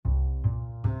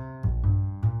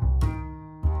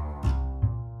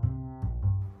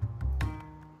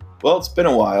Well, it's been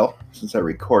a while since I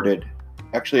recorded.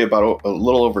 Actually, about a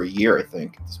little over a year, I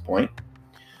think, at this point.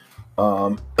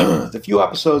 The few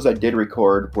episodes I did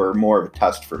record were more of a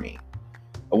test for me.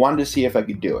 I wanted to see if I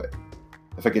could do it.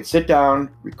 If I could sit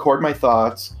down, record my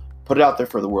thoughts, put it out there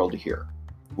for the world to hear.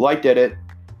 Well, I did it,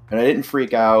 and I didn't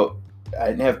freak out. I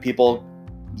didn't have people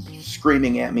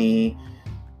screaming at me,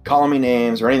 calling me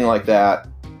names, or anything like that.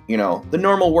 You know, the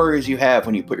normal worries you have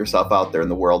when you put yourself out there in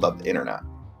the world of the internet.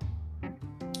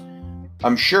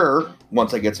 I'm sure,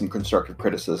 once I get some constructive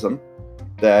criticism,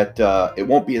 that it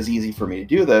won't be as easy for me to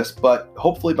do this, but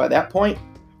hopefully by that point,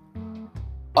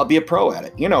 I'll be a pro at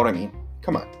it. You know what I mean?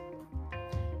 Come on.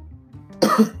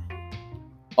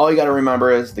 All you got to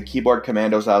remember is the keyboard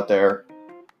commandos out there,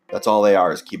 that's all they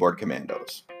are, is keyboard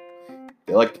commandos.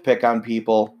 They like to pick on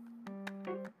people.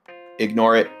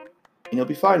 Ignore it, and you'll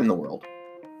be fine in the world.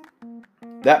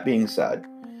 That being said,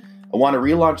 I want to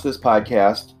relaunch this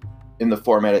podcast in the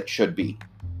format it should be.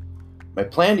 My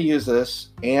plan to use this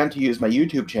and to use my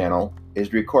YouTube channel is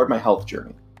to record my health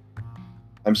journey.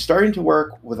 I'm starting to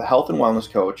work with a health and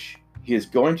wellness coach. He is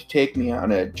going to take me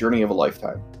on a journey of a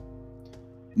lifetime.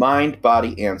 Mind,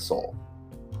 body, and soul.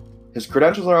 His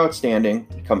credentials are outstanding.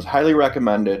 He comes highly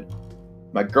recommended.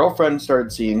 My girlfriend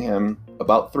started seeing him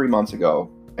about 3 months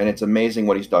ago, and it's amazing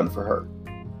what he's done for her.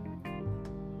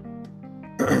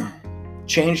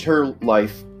 Changed her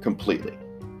life completely.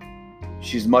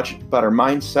 She's much better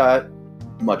mindset,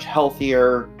 much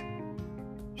healthier.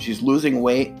 She's losing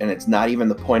weight, and it's not even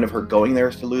the point of her going there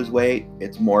is to lose weight.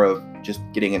 It's more of just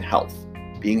getting in health,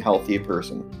 being a healthy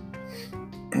person.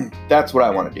 That's what I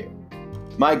want to do.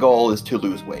 My goal is to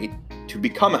lose weight, to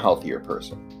become a healthier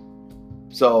person.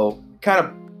 So kind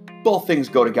of both things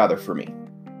go together for me.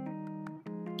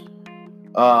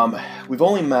 We've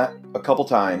only met a couple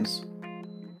times,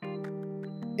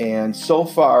 and so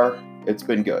far it's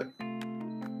been good.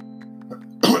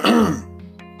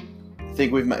 I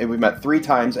think we've met 3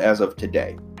 times as of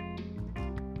today.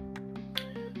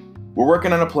 We're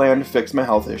working on a plan to fix my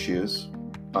health issues.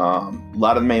 A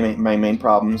lot of my main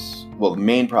problems, well, the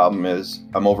main problem is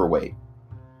I'm overweight.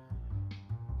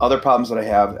 Other problems that I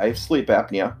have sleep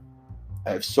apnea,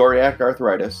 I have psoriatic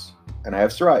arthritis, and I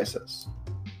have psoriasis.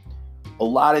 A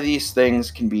lot of these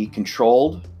things can be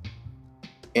controlled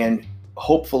and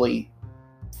hopefully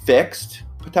fixed,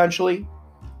 potentially,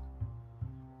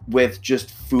 with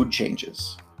just food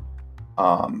changes.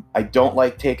 I don't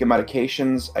like taking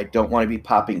medications. I don't want to be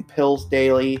popping pills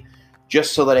daily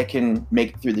just so that I can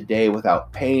make it through the day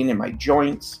without pain in my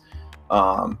joints.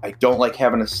 I don't like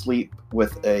having to sleep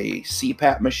with a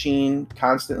CPAP machine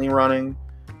constantly running.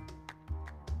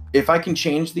 If I can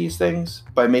change these things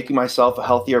by making myself a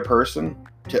healthier person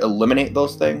to eliminate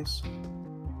those things,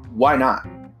 why not?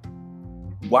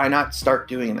 Why not start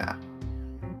doing that?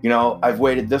 You know, I've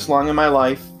waited this long in my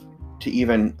life to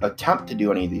even attempt to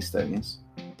do any of these things.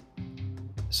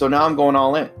 So now I'm going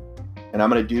all in, and I'm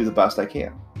going to do the best I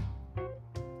can.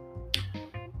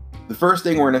 The first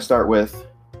thing we're going to start with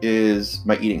is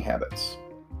my eating habits.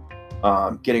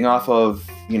 Getting off of,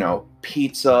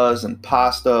 pizzas and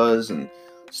pastas and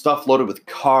stuff loaded with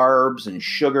carbs and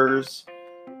sugars.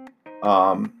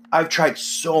 I've tried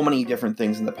so many different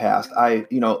things in the past.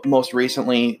 Most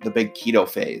recently, the big keto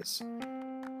phase,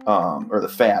 or the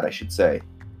fad, I should say.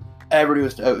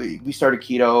 We started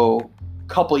keto a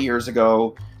couple years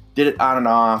ago, did it on and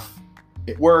off.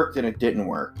 It worked and it didn't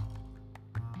work.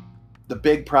 The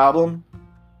big problem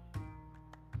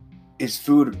is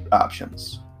food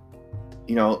options.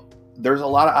 There's a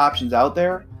lot of options out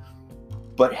there,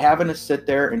 but having to sit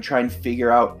there and try and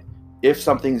figure out if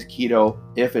something's keto,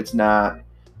 if it's not,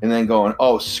 and then going,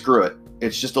 oh, screw it.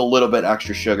 It's just a little bit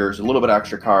extra sugars, a little bit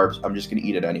extra carbs. I'm just going to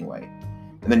eat it anyway.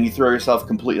 And then you throw yourself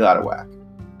completely out of whack.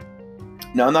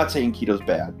 Now, I'm not saying keto's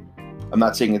bad. I'm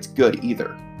not saying it's good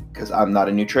either, because I'm not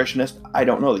a nutritionist. I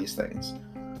don't know these things.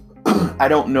 I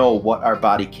don't know what our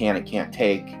body can and can't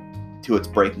take to its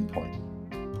breaking point.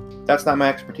 That's not my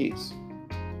expertise.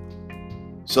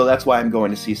 So that's why I'm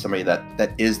going to see somebody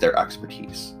that is their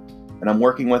expertise. And I'm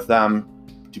working with them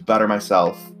to better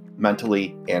myself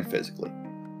mentally and physically.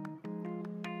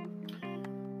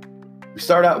 We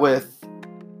start out with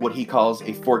what he calls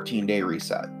a 14-day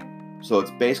reset. So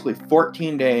it's basically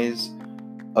 14 days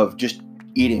of just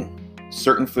eating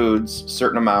certain foods,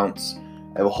 certain amounts.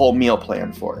 I have a whole meal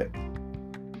plan for it.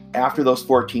 After those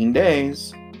 14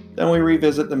 days, then we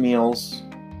revisit the meals,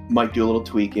 might do a little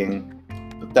tweaking,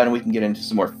 but then we can get into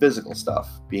some more physical stuff,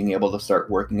 being able to start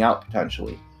working out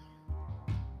potentially.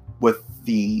 With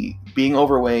the being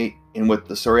overweight and with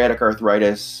the psoriatic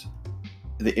arthritis,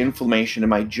 the inflammation in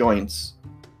my joints,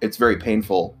 it's very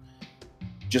painful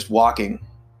just walking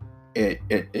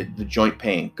The joint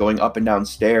pain, going up and down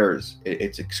stairs,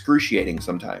 it's excruciating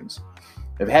sometimes.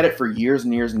 I've had it for years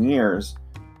and years and years,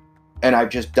 and I've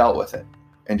just dealt with it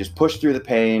and just pushed through the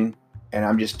pain, and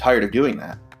I'm just tired of doing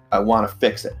that. I want to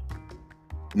fix it.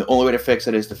 And the only way to fix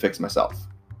it is to fix myself,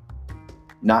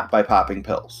 not by popping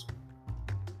pills.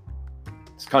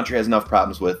 This country has enough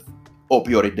problems with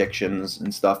opioid addictions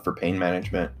and stuff for pain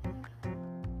management.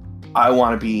 I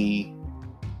want to be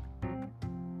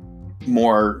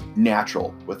more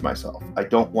natural with myself. I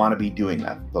don't want to be doing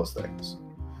those things.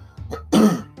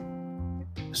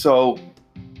 So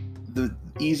the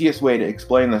easiest way to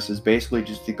explain this is basically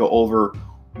just to go over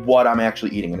what I'm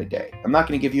actually eating in a day. I'm not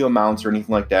going to give you amounts or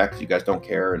anything like that because you guys don't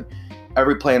care, and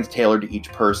every plan's tailored to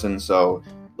each person. So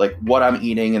like what I'm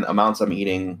eating and the amounts I'm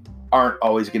eating aren't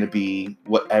always going to be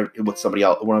what somebody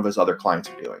else, one of his other clients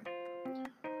are doing.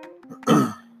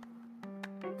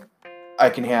 I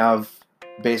can have,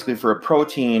 basically for a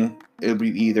protein, it would be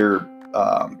either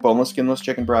boneless, skinless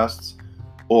chicken breasts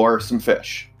or some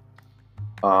fish.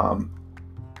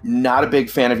 Not a big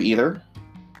fan of either.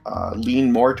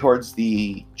 Lean more towards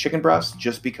the chicken breast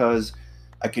just because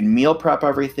I can meal prep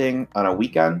everything on a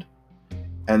weekend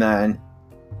and then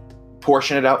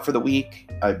portion it out for the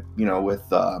week. With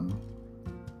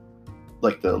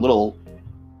like the little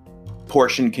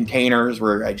portion containers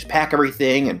where I just pack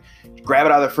everything and grab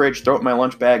it out of the fridge, throw it in my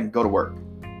lunch bag, and go to work.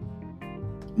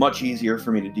 Much easier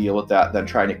for me to deal with that than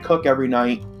trying to cook every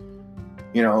night.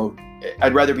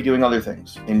 I'd rather be doing other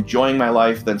things, enjoying my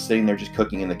life, than sitting there just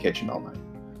cooking in the kitchen all night.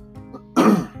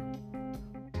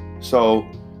 So,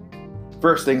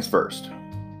 first things first.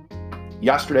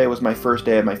 Yesterday was my first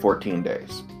day of my 14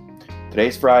 days.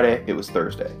 Today's Friday, it was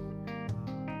Thursday.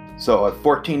 So,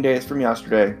 14 days from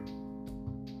yesterday,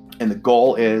 and the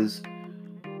goal is,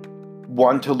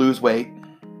 1, to lose weight.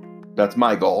 That's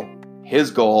my goal.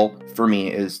 His goal for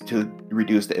me is to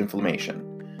reduce the inflammation.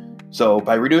 So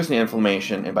by reducing the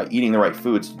inflammation and by eating the right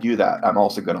foods to do that, I'm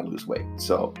also going to lose weight.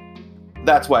 So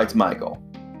that's why it's my goal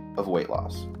of weight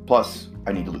loss. Plus,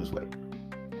 I need to lose weight.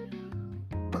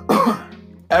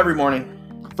 Every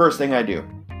morning, first thing I do,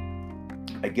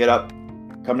 I get up,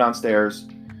 come downstairs,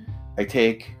 I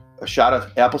take a shot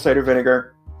of apple cider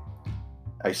vinegar,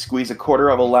 I squeeze a quarter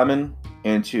of a lemon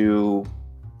into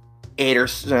 8 or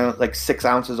 6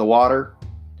 ounces of water,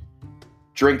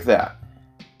 drink that.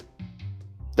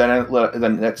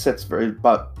 Then that sits for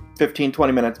about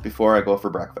 15-20 minutes before I go for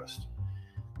breakfast.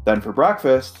 Then for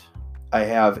breakfast, I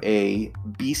have a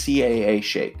BCAA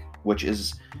shake, which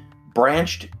is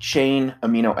branched chain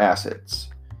amino acids.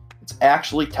 It's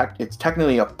actually it's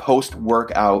technically a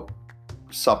post-workout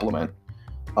supplement,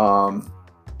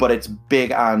 but it's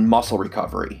big on muscle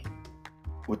recovery.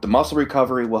 With the muscle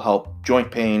recovery, will help joint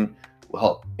pain, will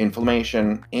help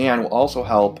inflammation, and will also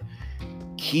help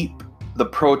keep the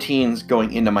proteins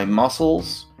going into my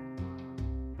muscles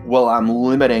while I'm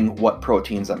limiting what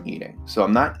proteins I'm eating. So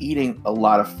I'm not eating a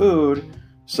lot of food,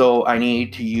 so I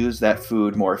need to use that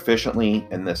food more efficiently,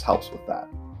 and this helps with that.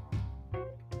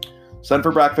 So then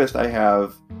for breakfast, I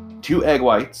have 2 egg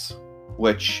whites,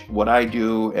 which what I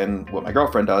do and what my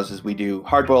girlfriend does is we do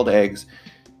hard-boiled eggs.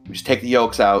 We just take the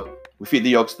yolks out, we feed the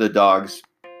yolks to the dogs,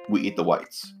 we eat the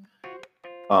whites.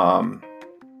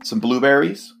 Some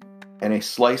blueberries, and a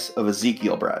slice of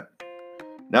Ezekiel bread.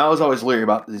 Now, I was always leery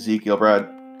about the Ezekiel bread.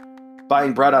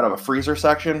 Buying bread out of a freezer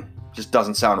section just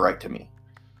doesn't sound right to me.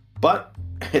 But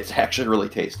it's actually really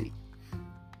tasty.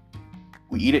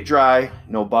 We eat it dry,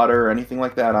 no butter or anything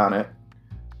like that on it.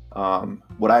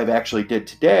 What I've actually did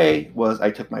today was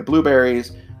I took my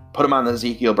blueberries, put them on the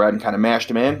Ezekiel bread and kind of mashed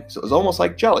them in. So it was almost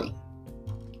like jelly.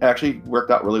 It actually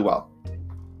worked out really well.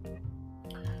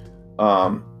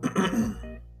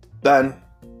 Then,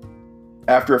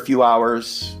 after a few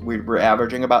hours, we were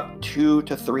averaging about 2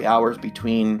 to 3 hours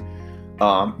between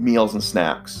meals and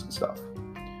snacks and stuff.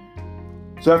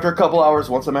 So after a couple hours,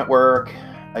 once I'm at work,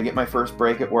 I get my first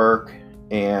break at work,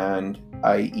 and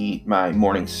I eat my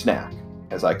morning snack,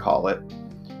 as I call it.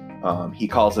 He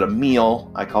calls it a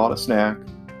meal. I call it a snack.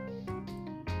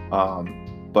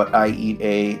 But I eat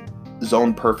a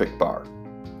Zone Perfect bar.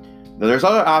 Now, there's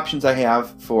other options I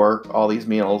have for all these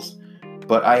meals,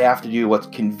 but I have to do what's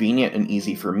convenient and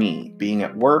easy for me. Being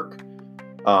at work,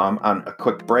 on a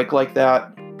quick break like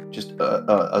that, just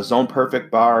a Zone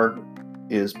Perfect bar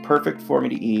is perfect for me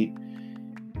to eat,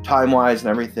 time-wise and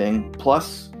everything.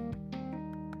 Plus,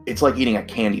 it's like eating a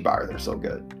candy bar. They're so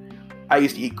good. I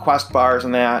used to eat Quest bars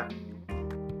and that.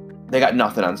 They got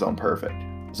nothing on Zone Perfect.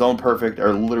 Zone Perfect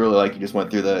are literally like you just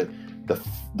went through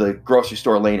the grocery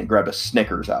store lane and grabbed a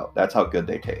Snickers out. That's how good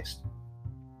they taste.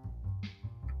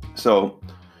 So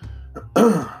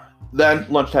Then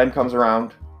lunchtime comes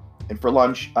around, and for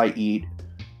lunch I eat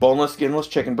boneless, skinless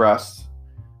chicken breasts.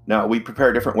 Now, we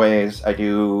prepare different ways. I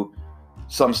do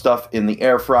some stuff in the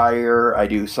air fryer. I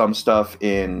do some stuff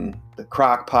in the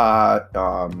crock pot.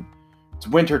 It's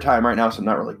winter time right now, so I'm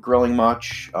not really grilling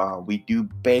much. We do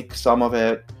bake some of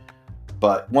it,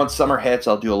 but once summer hits,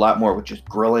 I'll do a lot more with just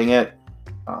grilling it.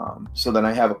 So then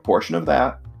I have a portion of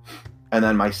that, and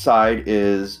then my side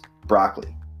is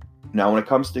broccoli. Now, when it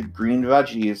comes to green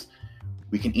veggies,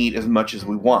 we can eat as much as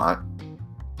we want.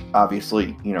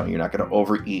 Obviously, you're not going to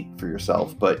overeat for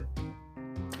yourself, but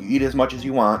you eat as much as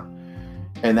you want.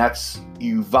 And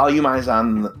you volumize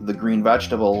on the green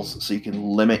vegetables so you can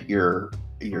limit your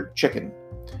chicken.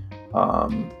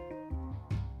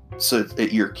 So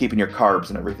you're keeping your carbs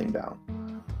and everything down.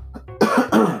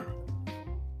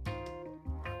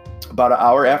 About an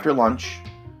hour after lunch,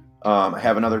 I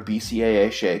have another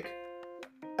BCAA shake.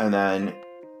 And then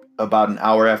about an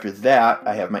hour after that,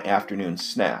 I have my afternoon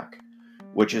snack,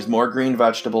 which is more green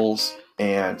vegetables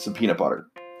and some peanut butter.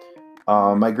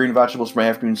 My green vegetables for my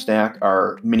afternoon snack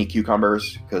are mini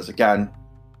cucumbers, because again,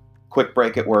 quick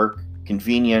break at work,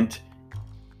 convenient,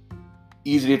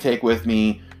 easy to take with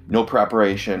me, no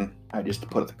preparation. I just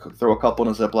throw a couple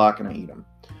in a Ziploc and I eat them.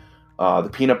 The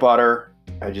peanut butter,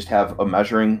 I just have a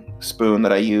measuring spoon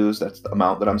that I use. That's the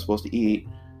amount that I'm supposed to eat.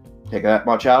 Take that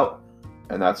much out,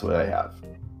 and that's what I have.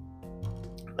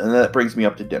 And that brings me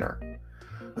up to dinner.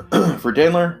 For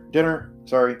dinner,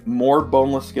 more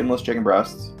boneless, skinless chicken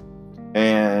breasts.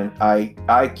 And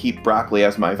I keep broccoli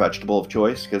as my vegetable of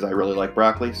choice because I really like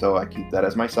broccoli, so I keep that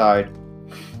as my side.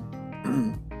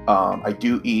 I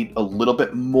do eat a little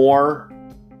bit more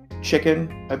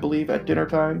chicken, I believe, at dinner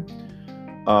time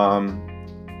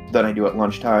than I do at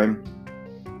lunchtime.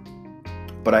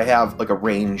 But I have like a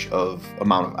range of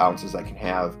amount of ounces I can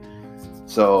have.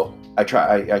 So I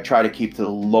try to keep to the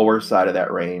lower side of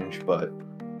that range, but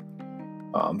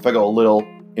if I go a little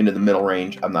into the middle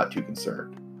range, I'm not too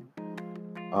concerned.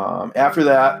 After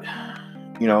that,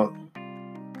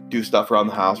 do stuff around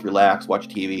the house, relax, watch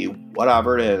TV,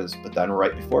 whatever it is. But then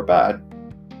right before bed,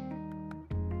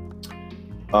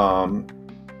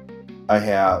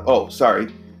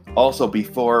 also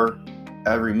before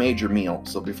every major meal,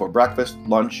 so before breakfast,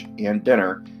 lunch, and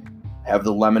dinner, have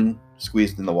the lemon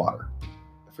squeezed in the water.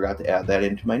 I forgot to add that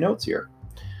into my notes here.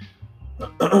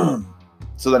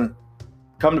 So then,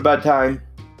 come to bedtime,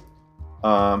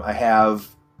 I have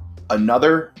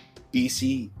another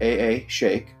BCAA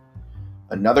shake,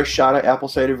 another shot of apple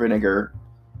cider vinegar,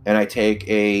 and I take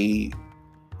a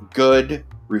good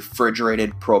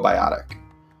refrigerated probiotic.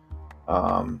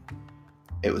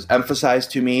 It was emphasized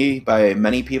to me by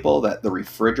many people that the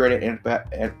refrigerated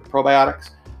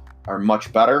probiotics are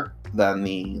much better than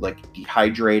the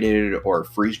dehydrated or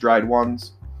freeze-dried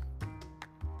ones.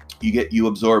 You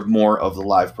absorb more of the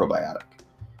live probiotic.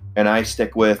 And I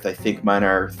stick with, I think mine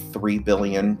are 3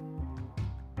 billion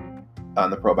on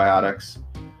the probiotics.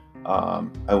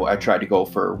 I tried to go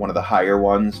for one of the higher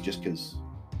ones just because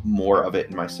more of it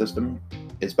in my system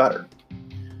is better.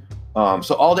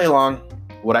 So all day long,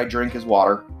 what I drink is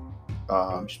water,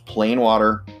 just plain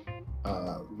water,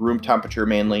 room temperature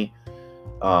mainly.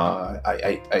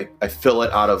 I fill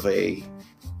it out of a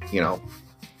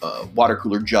water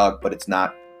cooler jug, but it's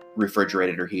not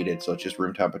refrigerated or heated, so it's just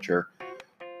room temperature.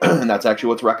 And that's actually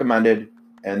what's recommended.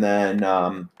 And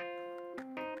then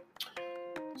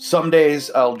some days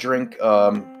I'll drink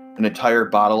an entire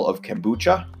bottle of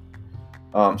kombucha.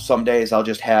 Some days I'll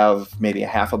just have maybe a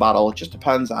half a bottle. It just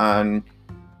depends on,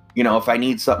 if I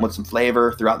need something with some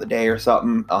flavor throughout the day or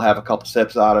something, I'll have a couple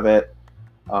sips out of it.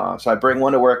 So I bring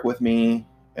one to work with me,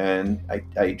 and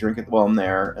I drink it while I'm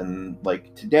there. And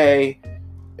like today,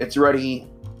 it's ready.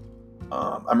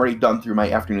 I'm already done through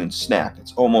my afternoon snack.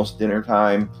 It's almost dinner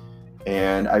time,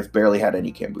 and I've barely had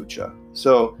any kombucha.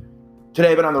 So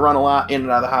today I've been on the run a lot, in and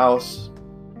out of the house.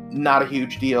 Not a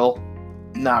huge deal.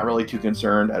 Not really too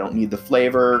concerned. I don't need the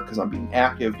flavor because I'm being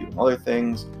active, doing other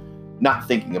things, not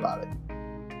thinking about it.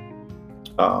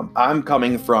 I'm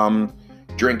coming from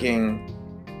drinking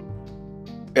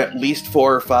at least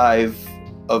 4 or 5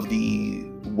 of the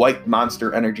white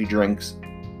Monster energy drinks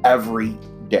every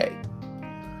day.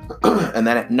 And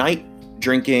then at night,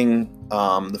 drinking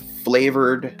the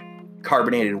flavored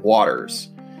carbonated waters.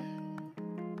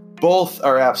 Both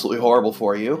are absolutely horrible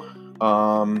for you.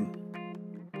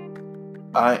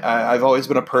 I've always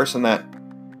been a person that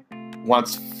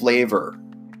wants flavor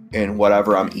in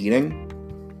whatever I'm eating.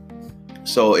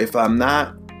 So if I'm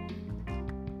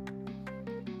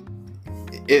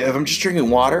just drinking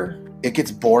water, it gets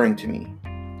boring to me.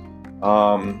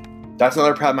 That's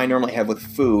another problem I normally have with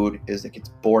food, is it gets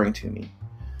boring to me.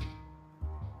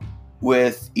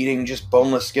 with eating just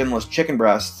boneless, skinless chicken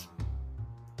breasts,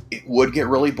 it would get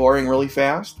really boring really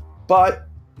fast, but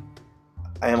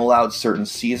I am allowed certain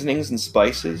seasonings and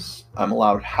spices. I'm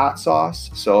allowed hot sauce,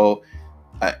 so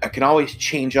I can always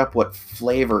change up what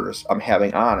flavors I'm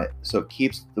having on it, so it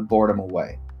keeps the boredom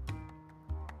away.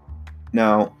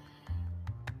 Now,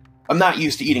 I'm not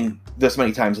used to eating this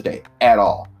many times a day at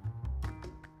all.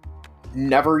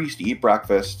 Never used to eat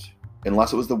breakfast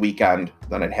unless it was the weekend.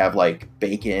 Then I'd have like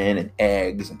bacon and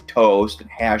eggs and toast and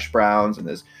hash browns and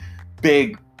this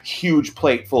big, huge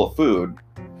plate full of food.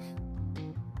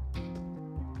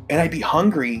 And I'd be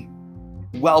hungry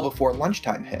well before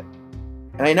lunchtime hit.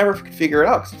 And I never could figure it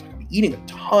out because I'm eating a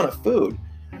ton of food.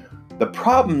 The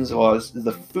problem was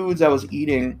the foods I was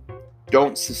eating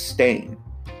don't sustain.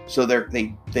 So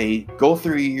they go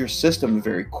through your system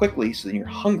very quickly, so then you're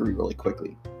hungry really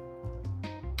quickly.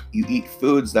 You eat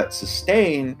foods that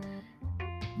sustain,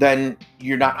 then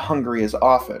you're not hungry as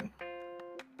often.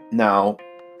 Now,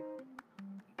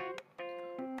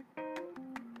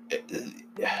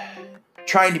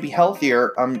 trying to be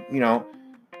healthier, I'm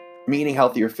eating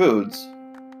healthier foods.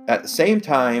 At the same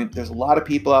time, there's a lot of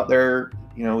people out there,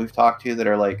 we've talked to that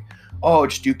are like, oh,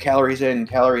 just do calories in,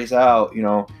 calories out,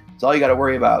 it's all you got to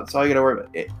worry about. It's all you got to worry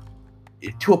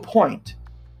about. To a point.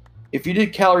 If you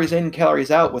did calories in,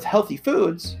 calories out with healthy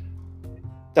foods,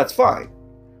 that's fine.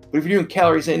 But if you're doing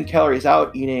calories in, calories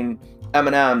out, eating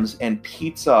M&Ms and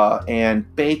pizza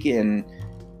and bacon,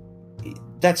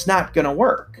 that's not going to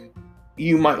work.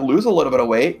 You might lose a little bit of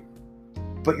weight,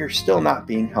 but you're still not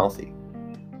being healthy.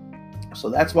 So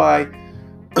that's why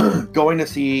going to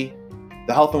see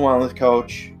the health and wellness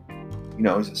coach,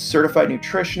 he's a certified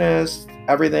nutritionist,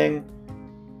 everything,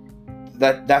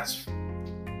 that's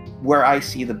where I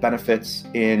see the benefits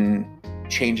in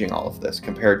changing all of this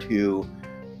compared to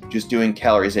just doing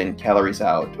calories in, calories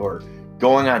out, or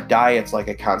going on diets like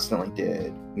I constantly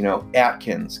did,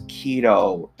 Atkins,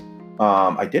 keto.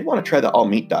 I did want to try the all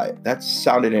meat diet. That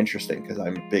sounded interesting because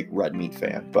I'm a big red meat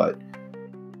fan, but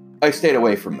I stayed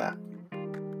away from that.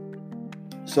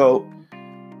 So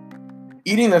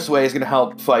eating this way is going to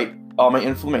help fight all my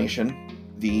inflammation.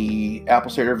 The apple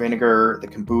cider vinegar, the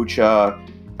kombucha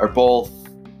are both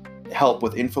help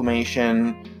with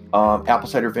inflammation. Apple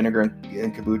cider vinegar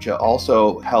and kombucha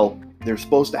also help. They're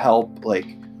supposed to help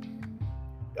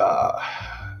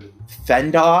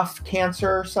fend off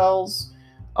cancer cells.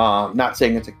 Not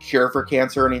saying it's a cure for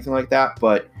cancer or anything like that,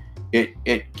 but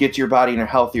it gets your body in a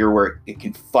healthier where it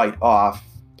can fight off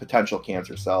potential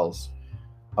cancer cells.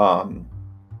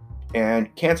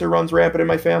 And cancer runs rampant in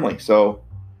my family, so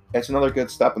it's another good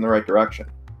step in the right direction.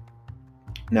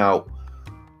 Now,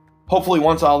 hopefully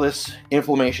once all this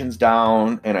inflammation's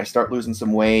down and I start losing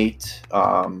some weight,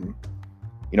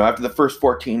 after the first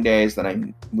 14 days,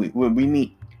 then we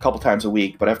meet a couple times a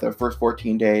week, but after the first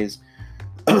 14 days,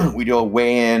 we do a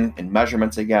weigh-in and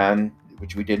measurements again,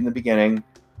 which we did in the beginning.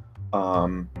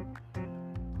 And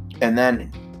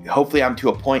then hopefully I'm to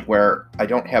a point where I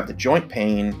don't have the joint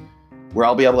pain, where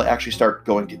I'll be able to actually start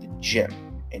going to the gym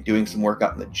and doing some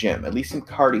workout in the gym, at least some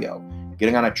cardio,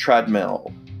 getting on a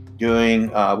treadmill,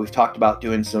 we've talked about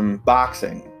doing some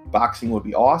boxing. Boxing would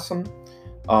be awesome.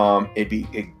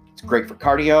 It's great for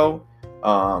cardio.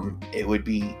 It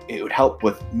would help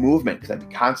with movement because I'd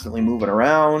be constantly moving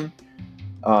around.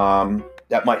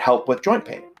 That might help with joint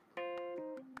pain.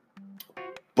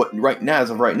 But as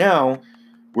of right now,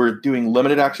 we're doing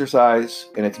limited exercise,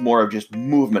 and it's more of just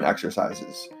movement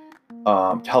exercises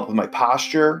to help with my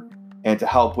posture and to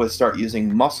help with start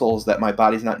using muscles that my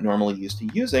body's not normally used to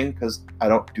using because I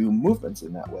don't do movements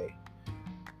in that way.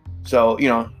 So,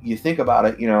 you think about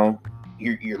it,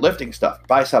 you're lifting stuff,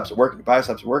 biceps are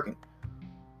working.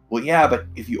 Well, yeah, but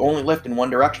if you only lift in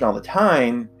one direction all the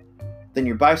time, then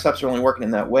your biceps are only working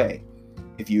in that way.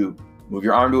 If you move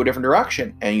your arm to a different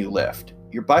direction and you lift,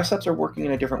 your biceps are working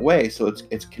in a different way. So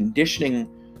it's conditioning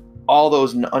all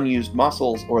those unused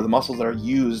muscles, or the muscles that are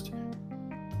used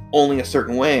only a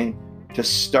certain way, to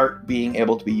start being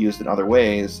able to be used in other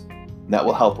ways. And that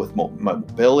will help with my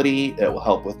mobility. It will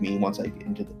help with me once I get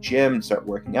into the gym and start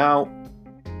working out.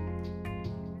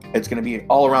 It's going to be an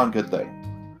all-around good thing.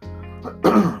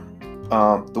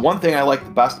 The one thing I like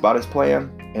the best about his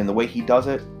plan and the way he does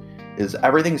it is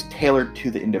everything's tailored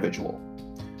to the individual.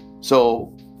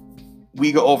 So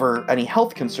we go over any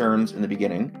health concerns in the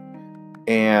beginning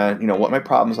and, what my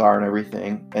problems are and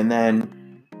everything. And then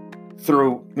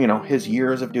through, his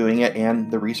years of doing it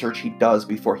and the research he does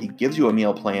before he gives you a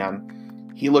meal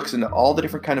plan, he looks into all the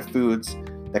different kind of foods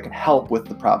that can help with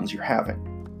the problems you're having.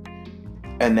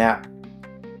 And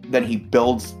then he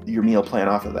builds your meal plan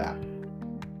off of that.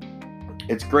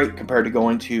 It's great compared to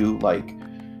going to like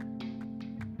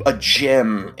a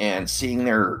gym and seeing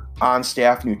their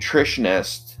on-staff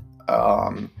nutritionist,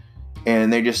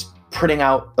 and they're just printing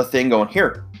out a thing going,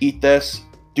 here, eat this,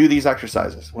 do these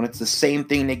exercises, when it's the same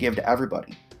thing they give to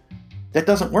everybody. That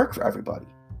doesn't work for everybody.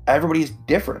 Everybody's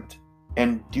different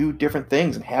and do different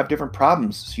things and have different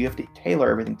problems, so you have to tailor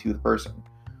everything to the person.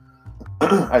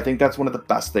 I think that's one of the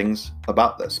best things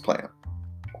about this plan.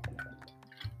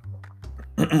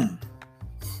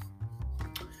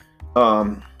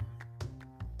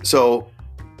 So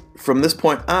from this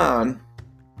point on,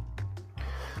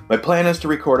 my plan is to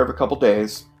record every couple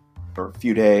days or a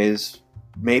few days,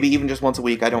 maybe even just once a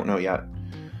week. I don't know yet.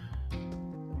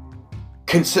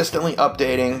 Consistently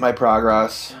updating my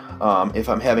progress. If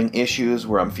I'm having issues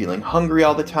where I'm feeling hungry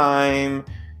all the time,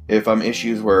 if I'm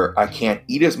issues where I can't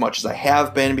eat as much as I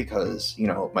have been because,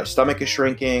 my stomach is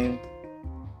shrinking,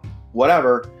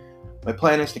 whatever, my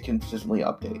plan is to consistently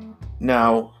update.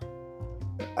 Now,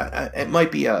 it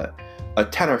might be a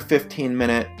 10 or 15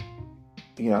 minute,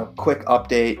 quick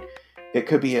update. It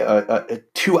could be a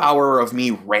 2 hour of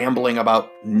me rambling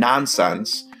about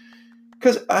nonsense,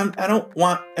 because I don't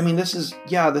want, this is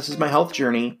my health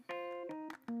journey,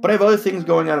 but I have other things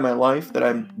going on in my life that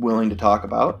I'm willing to talk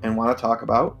about and want to talk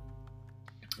about.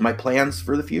 My plans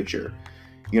for the future,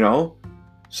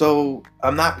 so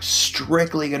I'm not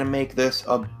strictly going to make this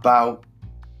about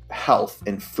health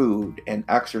and food and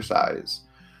exercise.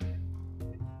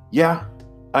 Yeah,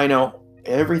 I know.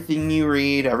 Everything you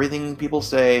read, everything people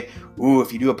say,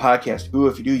 if you do a podcast,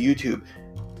 if you do YouTube,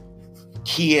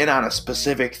 key in on a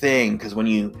specific thing, because when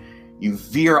you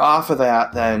veer off of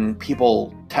that, then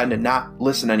people tend to not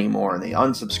listen anymore and they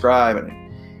unsubscribe, and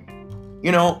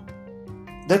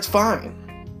that's fine.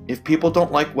 If people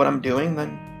don't like what I'm doing,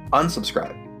 then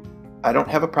unsubscribe. I don't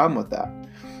have a problem with that.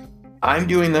 I'm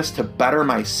doing this to better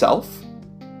myself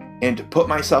and to put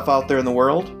myself out there in the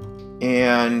world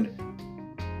and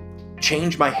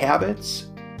change my habits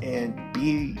and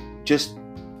be just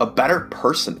a better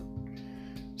person.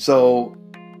 So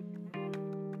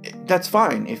that's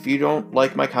fine. If you don't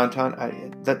like my content,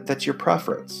 that's your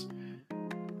preference.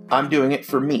 I'm doing it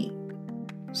for me.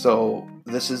 So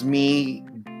this is me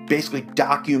basically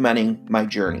documenting my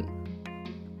journey.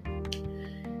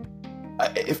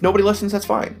 If nobody listens, that's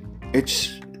fine.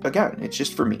 It's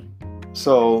just for me.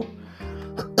 So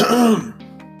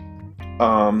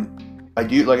I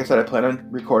do, like I said, I plan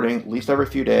on recording at least every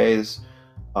few days.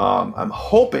 I'm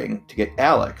hoping to get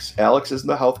Alex. Alex is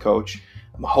the health coach.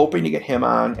 I'm hoping to get him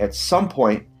on at some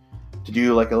point to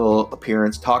do like a little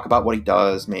appearance, talk about what he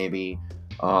does, maybe,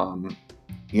 and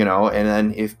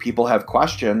then if people have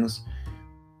questions,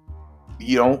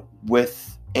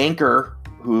 with Anchor,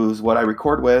 who's what I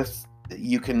record with,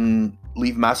 you can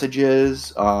leave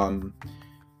messages. My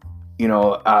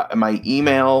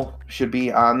email should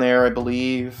be on there, I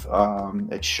believe.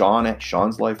 It's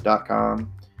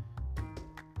Sean@seanslife.com.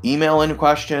 Email in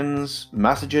questions,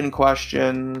 message in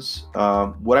questions,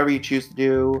 whatever you choose to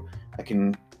do. I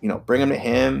can, bring them to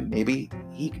him. Maybe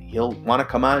he'll want to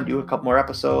come on and do a couple more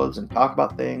episodes and talk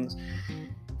about things.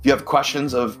 If you have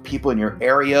questions of people in your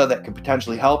area that could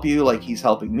potentially help you, like he's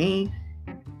helping me,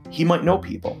 he might know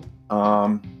people.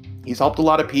 He's helped a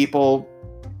lot of people.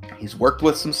 He's worked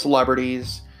with some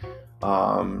celebrities,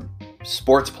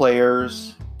 sports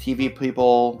players, TV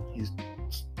people. He's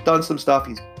done some stuff.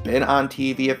 He's been on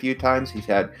TV a few times. He's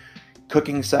had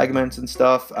cooking segments and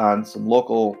stuff on some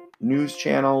local news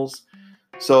channels.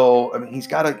 So he's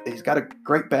got a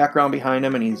great background behind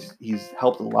him, and he's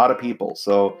helped a lot of people.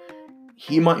 So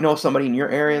he might know somebody in your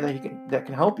area that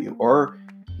can help you, or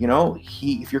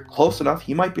if you're close enough,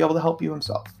 he might be able to help you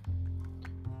himself.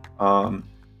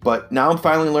 But now I'm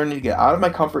finally learning to get out of my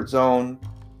comfort zone,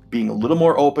 being a little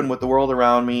more open with the world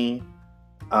around me,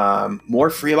 more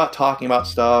free about talking about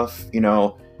stuff.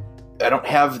 I don't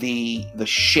have the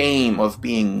shame of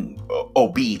being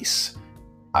obese,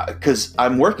 because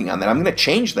I'm working on that. I'm going to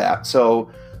change that.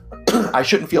 So I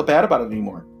shouldn't feel bad about it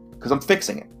anymore, because I'm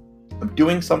fixing it. I'm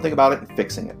doing something about it and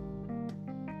fixing it.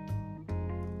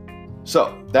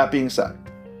 So that being said,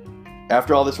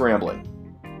 after all this rambling,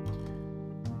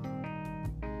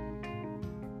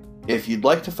 if you'd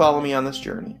like to follow me on this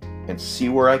journey and see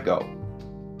where I go,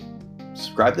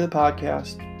 subscribe to the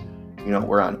podcast.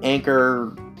 We're on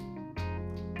Anchor,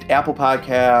 Apple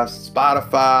Podcasts,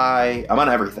 Spotify. I'm on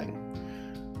everything.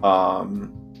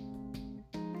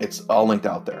 It's all linked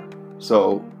out there.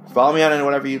 So follow me on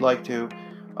whatever you'd like to.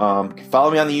 You can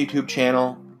follow me on the YouTube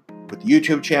channel. With the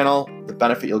YouTube channel, the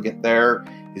benefit you'll get there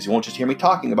is you won't just hear me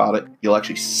talking about it. You'll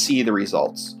actually see the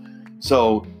results.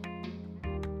 So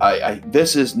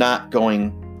this is not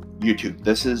going YouTube.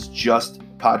 This is just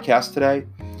podcast today,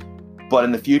 but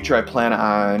in the future, I plan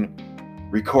on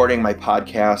recording my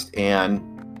podcast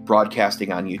and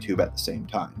broadcasting on YouTube at the same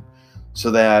time, so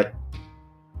that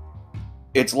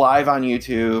it's live on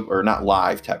YouTube, or not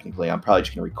live technically. I'm probably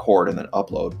just going to record and then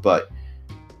upload, but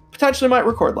potentially might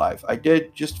record live. I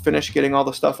did just finish getting all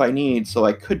the stuff I need, so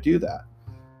I could do that.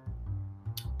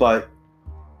 But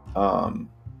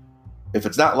if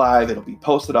it's not live, it'll be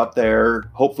posted up there,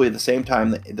 hopefully at the same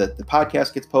time that the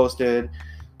podcast gets posted.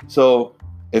 So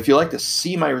if you like to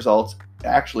see my results,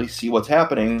 actually see what's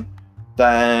happening,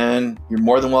 then you're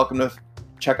more than welcome to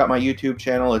check out my YouTube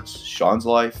channel. It's Sean's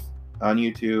Life on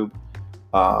YouTube.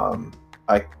 I'm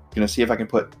going to see if I can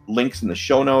put links in the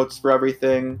show notes for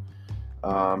everything.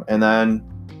 And then,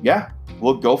 yeah,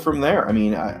 we'll go from there. I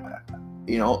mean,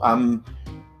 I'm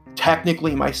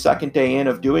technically my second day in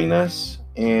of doing this,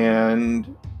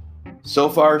 and so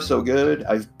far so good.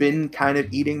 I've been kind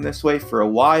of eating this way for a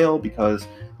while because,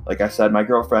 like I said, my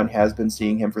girlfriend has been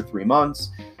seeing him for 3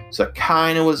 months. So it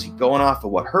kind of was going off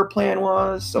of what her plan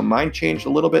was. So mine changed a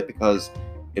little bit because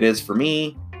it is for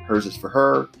me, hers is for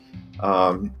her.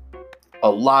 A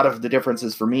lot of the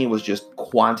differences for me was just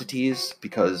quantities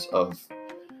because of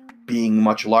being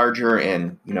much larger.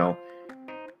 And,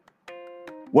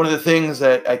 one of the things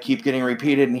that I keep getting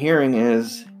repeated and hearing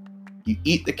is you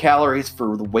eat the calories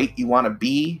for the weight you want to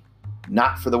be,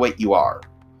 not for the weight you are.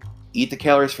 Eat the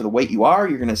calories for the weight you are,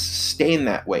 you're going to sustain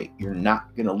that weight. You're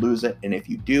not going to lose it. And if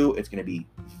you do, it's going to be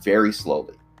very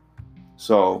slowly.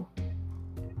 So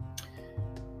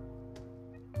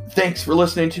thanks for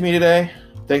listening to me today.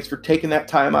 Thanks for taking that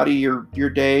time out of your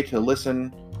day to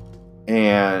listen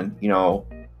and,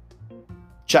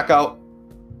 check out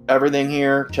everything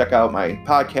here. Check out my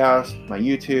podcast, my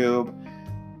YouTube.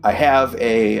 I have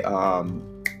a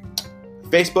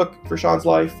Facebook for Sean's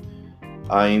Life.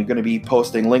 I'm going to be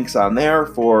posting links on there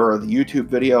for the YouTube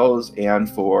videos and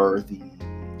for the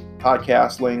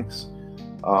podcast links.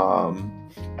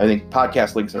 I think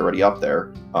podcast links are already up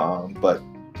there, but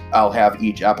I'll have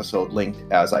each episode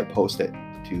linked as I post it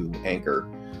to Anchor.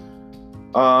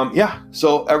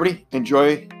 So everybody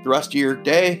enjoy the rest of your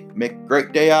day. Make a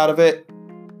great day out of it.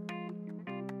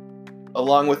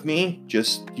 Along with me,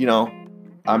 just,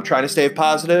 I'm trying to stay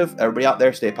positive. Everybody out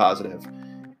there, stay positive.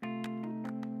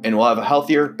 And we'll have a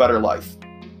healthier, better life.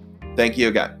 Thank you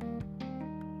again.